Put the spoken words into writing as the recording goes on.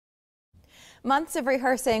Months of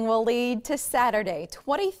rehearsing will lead to Saturday.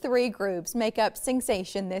 23 groups make up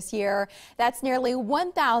Singsation this year. That's nearly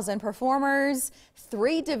 1,000 performers,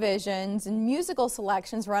 3 divisions, and musical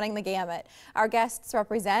selections running the gamut. Our guests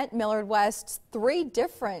represent Millard West's 3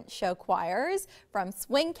 different show choirs. From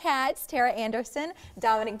Swing Cats, Tara Anderson,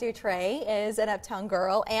 Dominic Dutray is an Uptown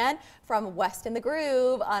Girl, and from West in the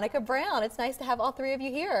Groove, Annika Brown. It's nice to have all 3 of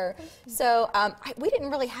you here. So we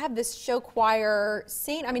didn't really have this show choir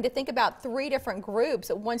scene. I mean, to think about 3 different groups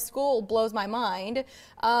at one school blows my mind.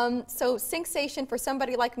 So Singsation, for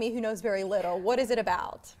somebody like me who knows very little, what is it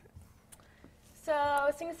about? So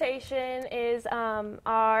Singsation is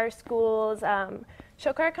our school's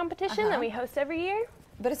show choir competition that we host every year.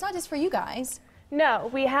 But it's not just for you guys. No,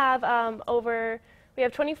 we have we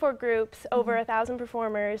have 24 groups, over 1,000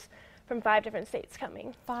 performers from 5 different states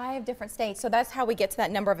coming. 5 different states. So that's how we get to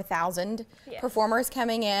that number of 1,000 performers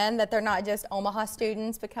coming in, that they're not just Omaha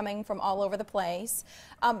students, but coming from all over the place.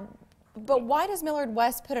 But why does Millard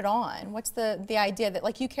West put it on? What's the idea that,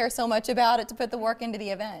 like, you care so much about it to put the work into the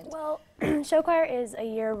event? Well, show choir is a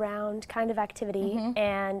year-round kind of activity,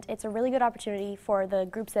 and it's a really good opportunity for the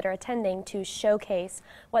groups that are attending to showcase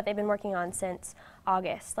what they've been working on since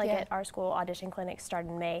August. Like at our school, audition clinics start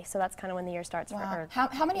in May, so that's kind of when the year starts for her.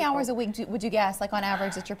 How many hours a week would you guess, like on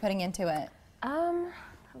average, that you're putting into it?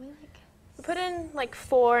 We put in like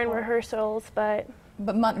 4 in rehearsals, but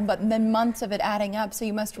then months of it adding up, so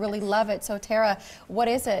you must really love it. So Tara, what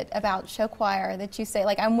is it about show choir that you say,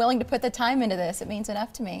 like, I'm willing to put the time into this, it means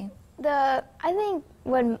enough to me? I think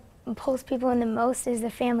what pulls people in the most is the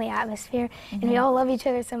family atmosphere, and we all love each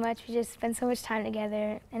other so much. We just spend so much time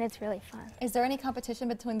together, and it's really fun. Is there any competition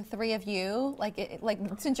between the 3 of you? Like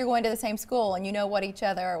since you're going to the same school and you know what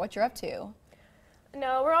you're up to?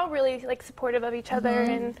 No, we're all really like supportive of each other,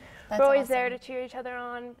 and we're always there to cheer each other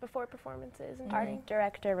on before performances. And our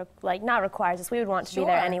director, not requires us. We would want to be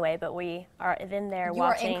there anyway, but we are in there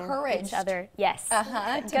watching each other. Yes.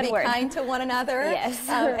 To be kind to one another. Yes.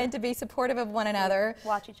 And to be supportive of one another.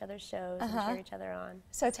 Watch each other's shows and cheer each other on.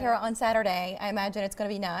 So Tara, on Saturday, I imagine it's going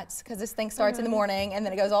to be nuts because this thing starts in the morning and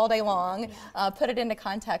then it goes all day long. Put it into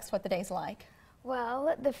context what the day's like.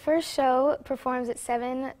 Well, the first show performs at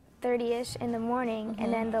 7:30ish in the morning,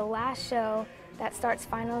 and then the last show that starts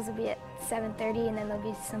finals will be at 7:30, and then there'll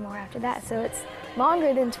be some more after that. So it's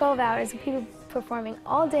longer than 12 hours of people performing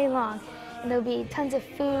all day long, and there'll be tons of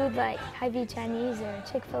food like Hy-Vee Chinese or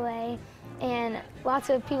Chick-fil-A, and lots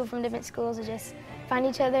of people from different schools will just find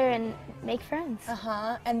each other and make friends.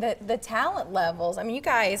 And the talent levels. I mean, you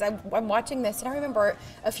guys, I'm watching this, and I remember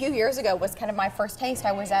a few years ago was kind of my first taste.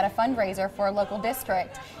 I was at a fundraiser for a local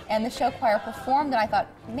district, and the show choir performed, and I thought,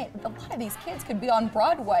 man, a lot of these kids could be on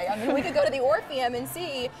Broadway. I mean, we could go to the Orpheum and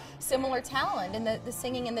see similar talent in the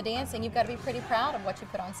singing and the dancing. You've got to be pretty proud of what you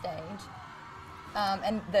put on stage.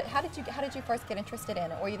 How did you first get interested in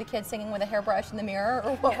it? Were you the kid singing with a hairbrush in the mirror,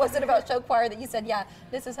 or what was it about show choir that you said, yeah,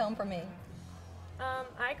 this is home for me?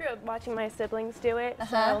 I grew up watching my siblings do it,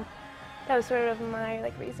 so that was sort of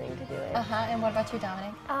my reasoning to do it. And what about you,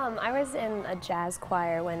 Dominic? I was in a jazz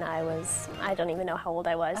choir when I don't even know how old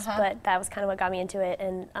I was, but that was kind of what got me into it.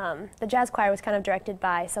 And the jazz choir was kind of directed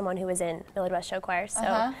by someone who was in Millard West show choir, so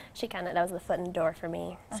that was the foot in the door for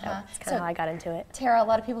me. So that's kind of how I got into it. Tara, a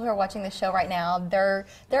lot of people who are watching this show right now, their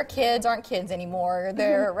kids aren't kids anymore.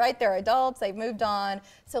 They're they're adults. They've moved on.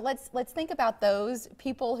 So let's think about those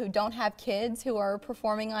people who don't have kids who are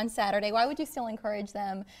performing on Saturday. Why would you still encourage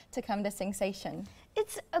them to come to Singsation?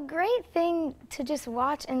 It's a great thing to just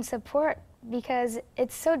watch and support because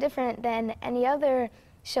it's so different than any other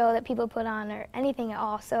show that people put on or anything at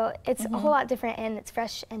all. So it's a whole lot different, and it's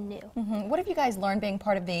fresh and new. What have you guys learned being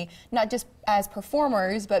part of not just as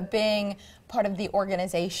performers, but being part of the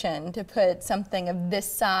organization to put something of this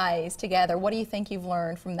size together? What do you think you've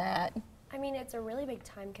learned from that? I mean, it's a really big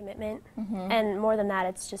time commitment, and more than that,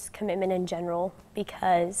 it's just commitment in general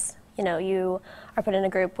because you are put in a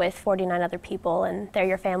group with 49 other people, and they're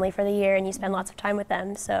your family for the year, and you spend lots of time with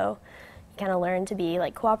them, so you kind of learn to be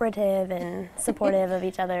cooperative and supportive of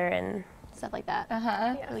each other and stuff like that.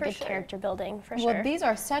 Really good character building, for sure. Well, these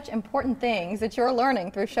are such important things that you're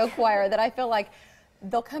learning through show choir that I feel like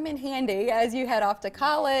they'll come in handy as you head off to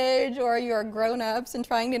college or you're grown-ups and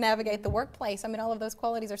trying to navigate the workplace. I mean, all of those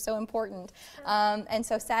qualities are so important. And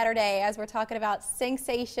so Saturday, as we're talking about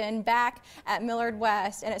Singsation back at Millard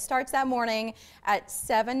West, and it starts that morning at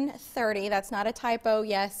 7:30. That's not a typo,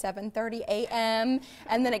 yes, 7:30 a.m.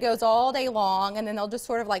 And then it goes all day long, and then they'll just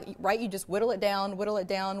sort of you just whittle it down, whittle it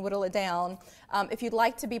down, whittle it down. If you'd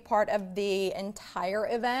like to be part of the entire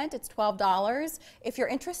event, it's $12. If you're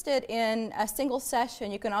interested in a single session,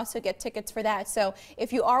 procession. You can also get tickets for that. So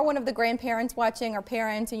if you are one of the grandparents watching or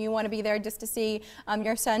parents and you want to be there just to see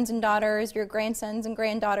your sons and daughters, your grandsons and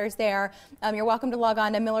granddaughters there, you're welcome to log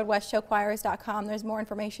on to millardwestshowchoirs.com. There's more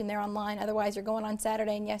information there online. Otherwise, you're going on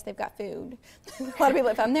Saturday, and yes, they've got food. A lot of people,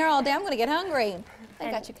 if I'm there all day, I'm going to get hungry.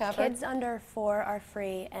 They got you covered. Kids under 4 are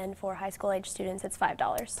free, and for high school age students, it's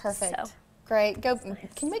 $5. Perfect. So. Great. Go. Can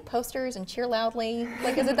you make posters and cheer loudly?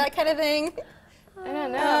 Like, is it that kind of thing? I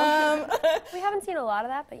don't know. We haven't seen a lot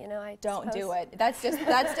of that, but I don't do it. That's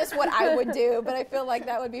just what I would do, but I feel like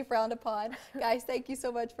that would be frowned upon. Guys, thank you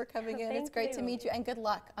so much for coming in. It's great to meet you, and good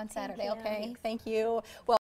luck on Saturday. Okay. Thank you. Well.